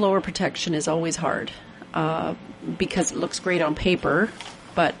whistleblower protection is always hard because it looks great on paper,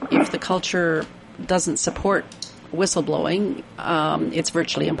 but if the culture doesn't support whistleblowing, it's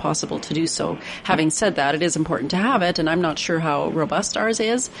virtually impossible to do so. Having said that, it is important to have it, and I'm not sure how robust ours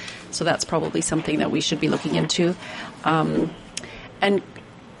is, so that's probably something that we should be looking into. And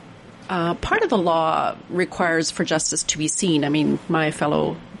part of the law requires for justice to be seen. I mean, my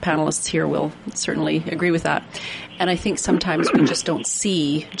fellow panelists here will certainly agree with that. And I think sometimes we just don't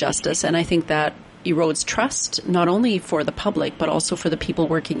see justice, and I think that erodes trust, not only for the public, but also for the people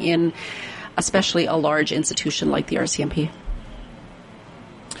working in especially a large institution like the RCMP.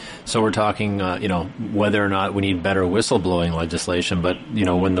 So we're talking, whether or not we need better whistleblowing legislation, but,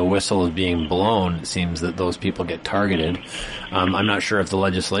 when the whistle is being blown, it seems that those people get targeted. I'm not sure if the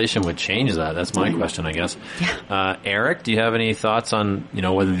legislation would change that. That's my question, I guess. Yeah. Eric, do you have any thoughts on,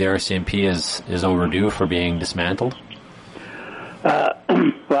 whether the RCMP is overdue for being dismantled? Well,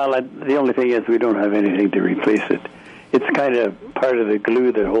 the only thing is we don't have anything to replace it. It's kind of part of the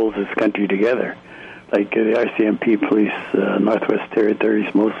glue that holds this country together. Like the RCMP police, Northwest Territories,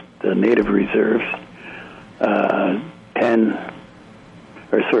 most native reserves, 8 out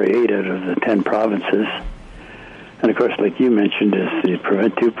of the 10 provinces. And of course, like you mentioned, is the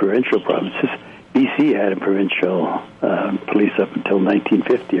 2 provincial provinces. BC had a provincial police up until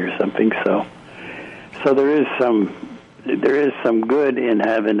 1950 or something. So there is some good in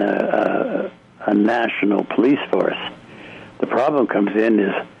having a national police force. The problem comes in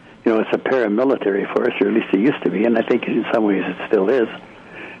is, it's a paramilitary force, or at least it used to be, and I think in some ways it still is.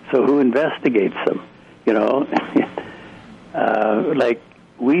 So who investigates them? Like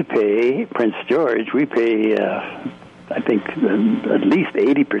we pay Prince George, we pay, I think, at least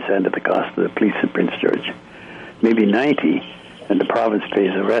 80% of the cost of the police in Prince George, maybe 90%, and the province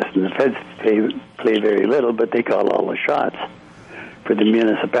pays the rest, and the feds play very little, but they call all the shots for the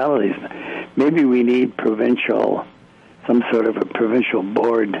municipalities. Maybe we need some sort of a provincial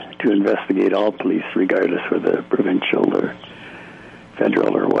board to investigate all police, regardless whether provincial or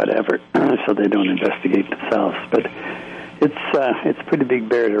federal or whatever, so they don't investigate themselves. But it's a pretty big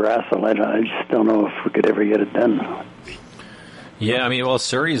bear to wrestle. I just don't know if we could ever get it done. Yeah, I mean,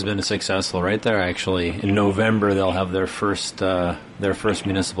 Surrey's been successful right there, actually. In November, they'll have their first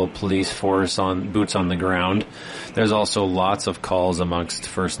municipal police force boots on the ground. There's also lots of calls amongst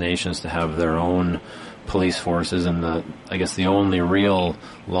First Nations to have their own police forces, and I guess the only real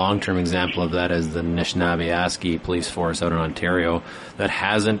long-term example of that is the Anishinaabe police force out in Ontario that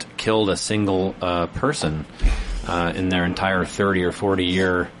hasn't killed a single person in their entire 30 or 40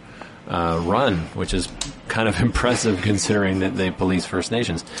 year run, which is kind of impressive considering that they police First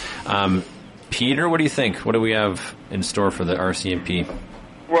Nations. Peter, what do you think? What do we have in store for the RCMP?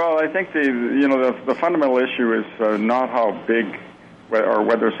 Well, I think the fundamental issue is not how big or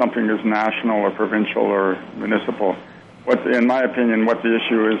whether something is national or provincial or municipal. In my opinion, what the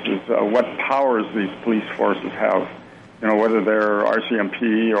issue is what powers these police forces have. Whether they're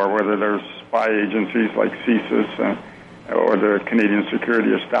RCMP or whether they're spy agencies like CSIS or the Canadian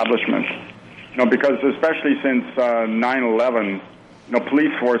Security Establishment. Because especially since 9/11,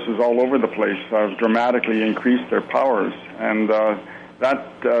 police forces all over the place have dramatically increased their powers, and that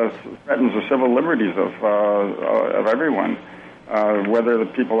threatens the civil liberties of everyone, whether the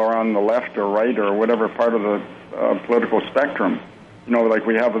people are on the left or right or whatever part of the political spectrum. Like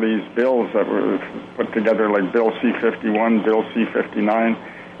we have these bills that were put together, like Bill C-51, Bill C-59,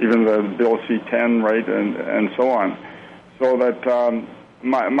 even the Bill C-10, right, and so on. So that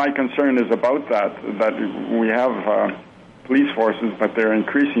my concern is about that we have police forces, but they're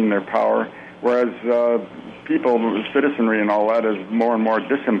increasing their power, whereas people, citizenry and all that is more and more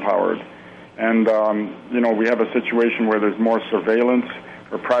disempowered. And, we have a situation where there's more surveillance,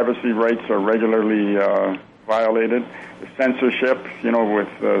 where privacy rights are regularly violated, the censorship, with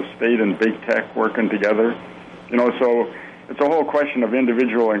state and big tech working together. So it's a whole question of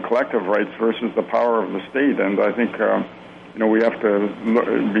individual and collective rights versus the power of the state. And I think, we have to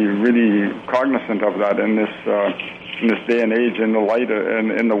be really cognizant of that in this day and age, in the light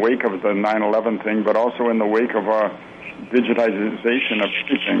in the wake of the 9/11 thing, but also in the wake of digitization of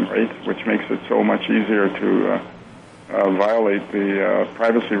everything, right, which makes it so much easier to violate the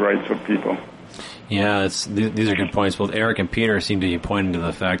privacy rights of people. Yeah, these are good points. Both Eric and Peter seem to be pointing to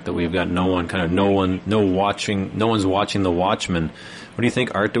the fact that we've got no one's watching the watchman. What do you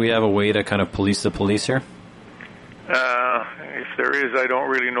think, Art? Do we have a way to kind of police the police here? If there is, I don't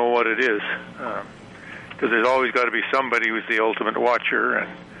really know what it is, because there's always got to be somebody who's the ultimate watcher, and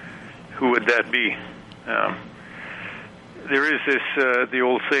who would that be? There is this the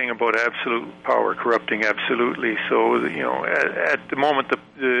old saying about absolute power corrupting absolutely. So at the moment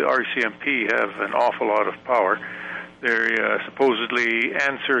the RCMP have an awful lot of power. They supposedly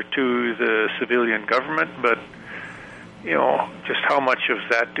answer to the civilian government, but just how much of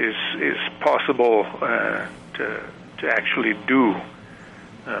that is possible to actually do.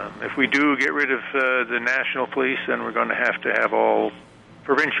 If we do get rid of the national police, then we're going to have all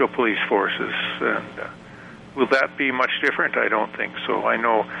provincial police forces. And will that be much different? I don't think so. I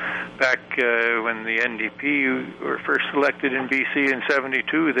know back when the NDP were first elected in BC in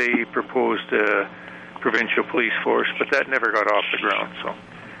 1972, they proposed a provincial police force, but that never got off the ground. So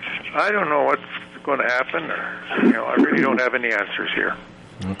I don't know what's going to happen. I really don't have any answers here.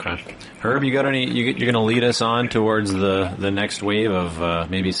 Okay. Herb, you got any? You're going to lead us on towards the next wave of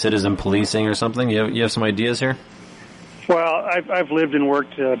maybe citizen policing or something? You have some ideas here? Well, I've lived and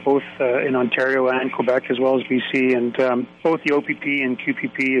worked both in Ontario and Quebec as well as BC, and both the OPP and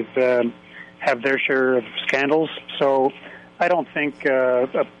QPP have their share of scandals. So I don't think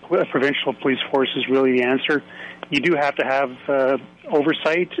a provincial police force is really the answer. You do have to have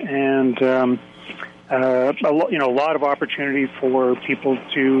oversight and a lot of opportunity for people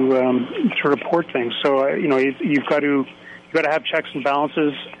to report things. So you've got to have checks and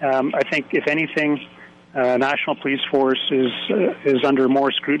balances. I think if anything, national police force is under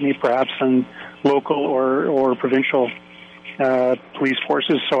more scrutiny perhaps than local or provincial police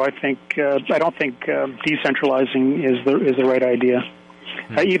forces. So I don't think decentralizing is the right idea.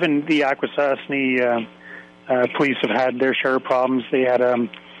 Even the Akwesasne police have had their share of problems. They had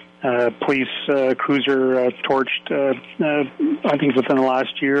police cruiser torched, I think within the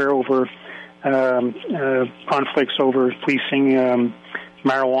last year, over conflicts over policing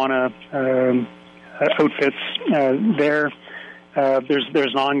marijuana outfits there.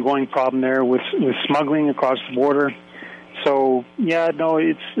 There's an ongoing problem there with smuggling across the border. So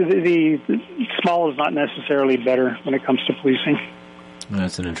it's the small is not necessarily better when it comes to policing.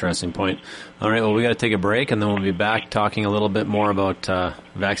 That's an interesting point. All right, well, we got to take a break, and then we'll be back talking a little bit more about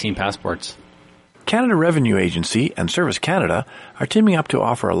vaccine passports. Canada Revenue Agency and Service Canada are teaming up to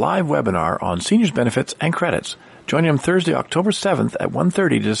offer a live webinar on seniors' benefits and credits. Join them Thursday, October 7th at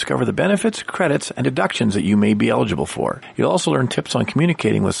 1:30 to discover the benefits, credits, and deductions that you may be eligible for. You'll also learn tips on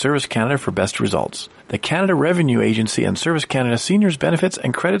communicating with Service Canada for best results. The Canada Revenue Agency and Service Canada Seniors Benefits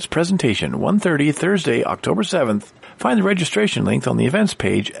and Credits presentation, 1:30 Thursday, October 7th. Find the registration link on the events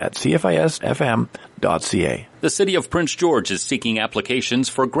page at cfisfm.ca. The City of Prince George is seeking applications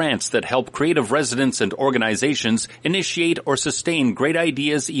for grants that help creative residents and organizations initiate or sustain great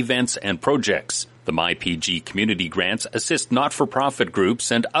ideas, events, and projects. The MyPG community grants assist not-for-profit groups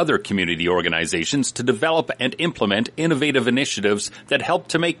and other community organizations to develop and implement innovative initiatives that help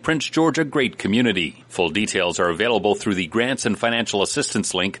to make Prince George a great community. Full details are available through the Grants and Financial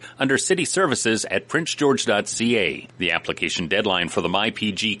Assistance link under City Services at princegeorge.ca. The application deadline for the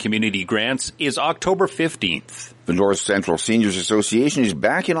MyPG community grants is October 15th. The North Central Seniors Association is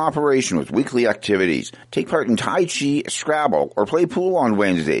back in operation with weekly activities. Take part in Tai Chi, Scrabble, or play pool on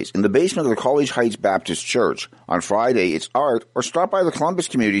Wednesdays in the basement of the College Heights Baptist Church. On Friday, it's art, or stop by the Columbus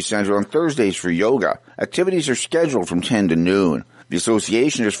Community Center on Thursdays for yoga. Activities are scheduled from 10 to noon. The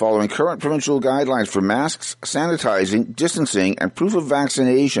association is following current provincial guidelines for masks, sanitizing, distancing, and proof of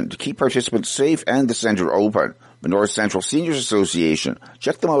vaccination to keep participants safe and the center open. The North Central Seniors Association.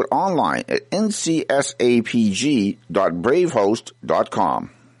 Check them out online at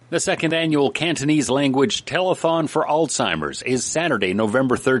ncsapg.bravehost.com. The second annual Cantonese language telethon for Alzheimer's is Saturday,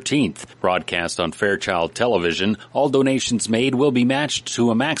 November 13th. Broadcast on Fairchild Television, all donations made will be matched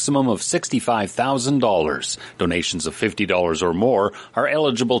to a maximum of $65,000. Donations of $50 or more are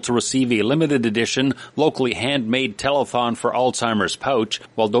eligible to receive a limited edition, locally handmade telethon for Alzheimer's pouch,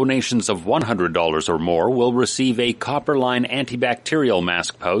 while donations of $100 or more will receive a Copperline antibacterial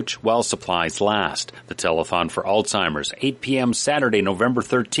mask pouch while supplies last. The telethon for Alzheimer's, 8 p.m. Saturday, November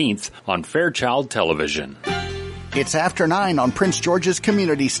 13th. On Fairchild Television. It's after 9 on Prince George's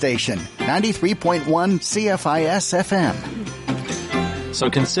community station, 93.1 CFIS FM. So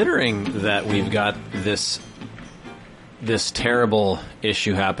considering that we've got this terrible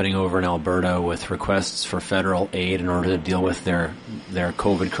issue happening over in Alberta with requests for federal aid in order to deal with their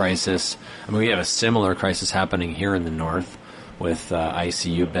COVID crisis, I mean, we have a similar crisis happening here in the north with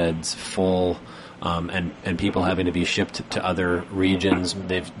ICU beds full. And people having to be shipped to other regions.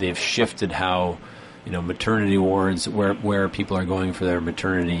 They've shifted how, maternity wards, where people are going for their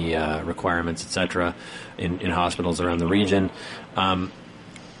maternity requirements, etc., in hospitals around the region. And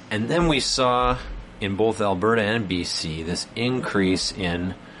then we saw in both Alberta and BC this increase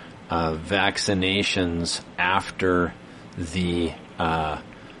in vaccinations after the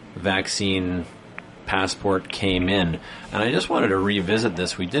vaccine passport came in. And I just wanted to revisit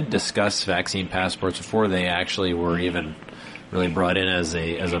this. We did discuss vaccine passports before they actually were even really brought in as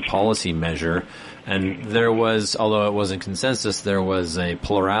a policy measure. And there was, although it wasn't consensus, there was a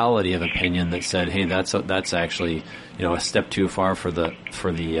plurality of opinion that said, hey, that's actually, a step too far for the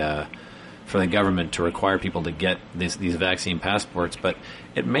government to require people to get these vaccine passports, but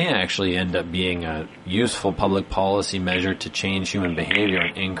it may actually end up being a useful public policy measure to change human behavior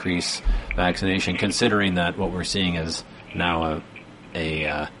and increase vaccination, considering that what we're seeing is now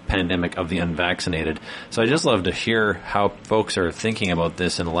a pandemic of the unvaccinated. So I just love to hear how folks are thinking about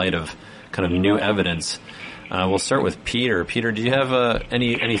this in light of kind of new evidence. We'll start with Peter. Peter, do you have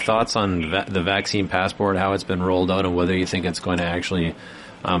any thoughts on the vaccine passport, how it's been rolled out, and whether you think it's going to actually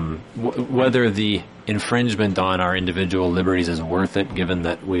whether the infringement on our individual liberties is worth it, given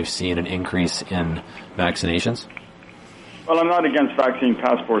that we've seen an increase in vaccinations? Well, I'm not against vaccine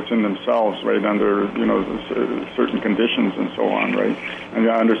passports in themselves, right, under, certain conditions and so on, right? And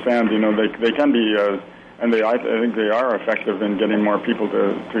I understand, they can be, and I think they are effective in getting more people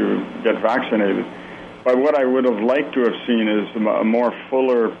to get vaccinated. But what I would have liked to have seen is a more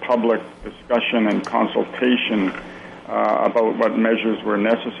fuller public discussion and consultation about what measures were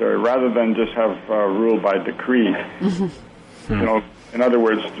necessary, rather than just have rule by decree. Mm-hmm. In other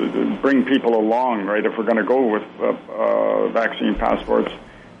words, to bring people along, right? If we're going to go with vaccine passports,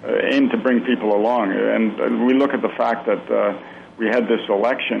 aim to bring people along. And we look at the fact that we had this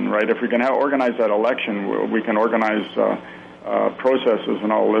election, right? If we can organize that election, we can organize processes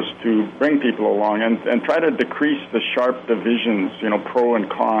and all this to bring people along and try to decrease the sharp divisions, pro and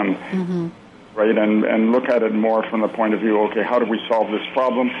con. Mm-hmm. Right, and look at it more from the point of view, okay, how do we solve this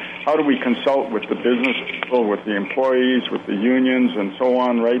problem? How do we consult with the business people, with the employees, with the unions, and so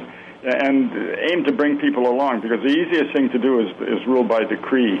on, right? And aim to bring people along, because the easiest thing to do is rule by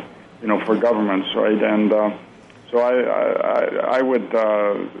decree, for governments, right? And so I would,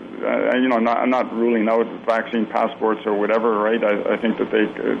 I'm not ruling out vaccine passports or whatever, right? I think that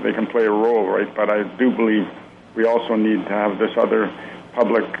they can play a role, right? But I do believe we also need to have this other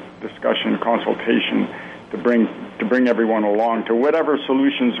public discussion, consultation, to bring everyone along to whatever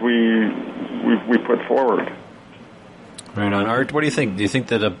solutions we put forward. Right on. Art, what do you think? Do you think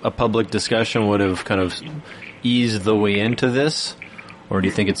that a public discussion would have kind of eased the way into this, or do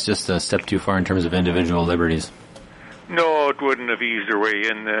you think it's just a step too far in terms of individual liberties? No, it wouldn't have eased their way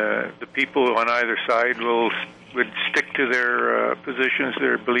in. The people on either side would stick to their positions.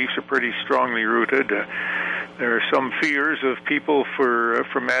 Their beliefs are pretty strongly rooted. There are some fears of people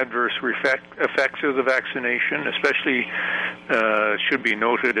from adverse effects of the vaccination, especially should be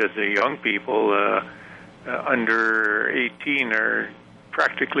noted as the young people under 18 are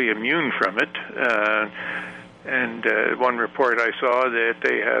practically immune from it. And one report I saw that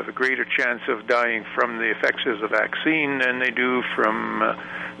they have a greater chance of dying from the effects of the vaccine than they do from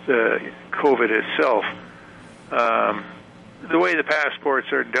the COVID itself. The way the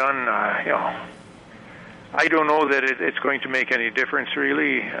passports are done, I don't know that it's going to make any difference,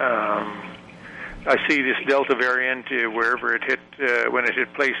 really. I see this Delta variant, wherever it hit, when it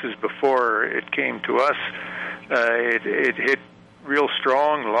hit places before it came to us, it hit real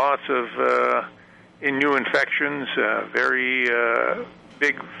strong, lots of in new infections, very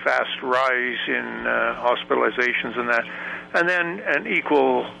big, fast rise in hospitalizations and that, and then an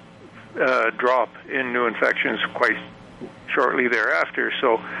equal drop in new infections quite shortly thereafter.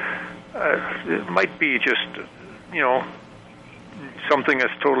 So it might be just, something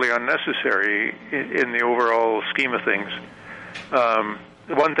that's totally unnecessary in the overall scheme of things.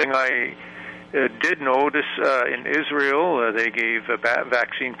 One thing I did notice in Israel, they gave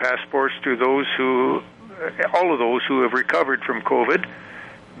vaccine passports to all of those who have recovered from COVID,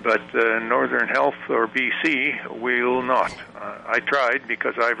 but Northern Health or BC will not. I tried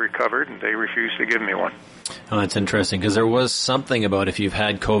because I've recovered, and they refused to give me one. Oh, that's interesting, because there was something about if you've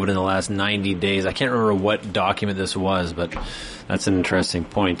had COVID in the last 90 days. I can't remember what document this was, but that's an interesting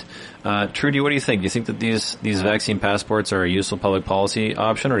point. Trudy, what do you think? Do you think that these vaccine passports are a useful public policy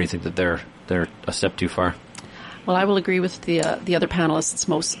option, or do you think that they're a step too far? Well, I will agree with the other panelists.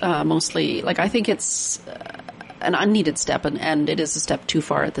 Mostly, I think it's an unneeded step, and it is a step too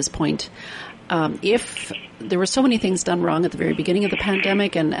far at this point. If there were so many things done wrong at the very beginning of the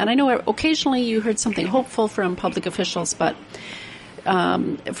pandemic, and I know occasionally you heard something hopeful from public officials, but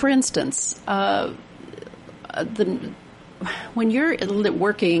for instance, when you're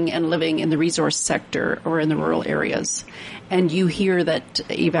working and living in the resource sector or in the rural areas, and you hear that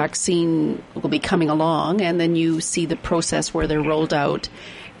a vaccine will be coming along, and then you see the process where they're rolled out,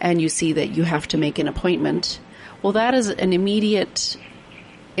 and you see that you have to make an appointment, well, that is an immediate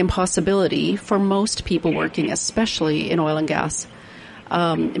impossibility for most people working, especially in oil and gas,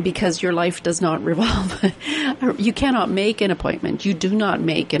 because your life does not revolve. You cannot make an appointment. You do not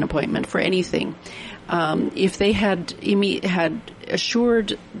make an appointment for anything. If they had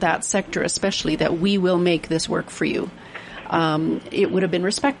assured that sector, especially, that we will make this work for you, it would have been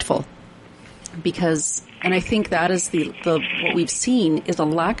respectful. And I think that is what we've seen is a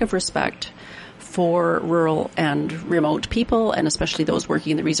lack of respect for rural and remote people, and especially those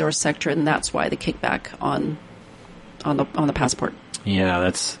working in the resource sector, and that's why the kickback on the passport. Yeah,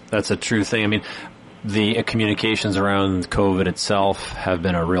 that's a true thing. I mean, the communications around COVID itself have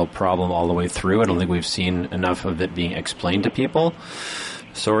been a real problem all the way through. I don't think we've seen enough of it being explained to people.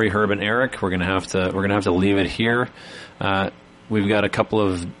 Sorry, Herb and Eric, we're gonna have to leave it here. We've got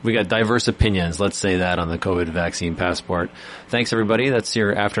diverse opinions, let's say that, on the COVID vaccine passport. Thanks, everybody. That's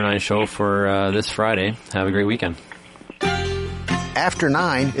your After 9 show for this Friday. Have a great weekend. After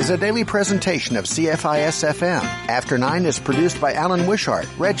 9 is a daily presentation of CFIS-FM. After 9 is produced by Alan Wishart,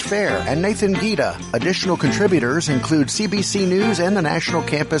 Reg Fair, and Nathan Gita. Additional contributors include CBC News and the National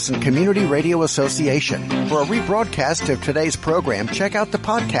Campus and Community Radio Association. For a rebroadcast of today's program, check out the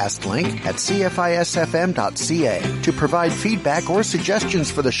podcast link at cfisfm.ca. To provide feedback or suggestions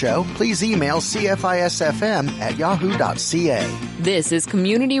for the show, please email cfisfm@yahoo.ca. This is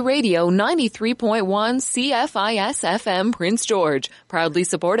Community Radio 93.1 CFIS-FM Prince George, proudly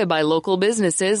supported by local businesses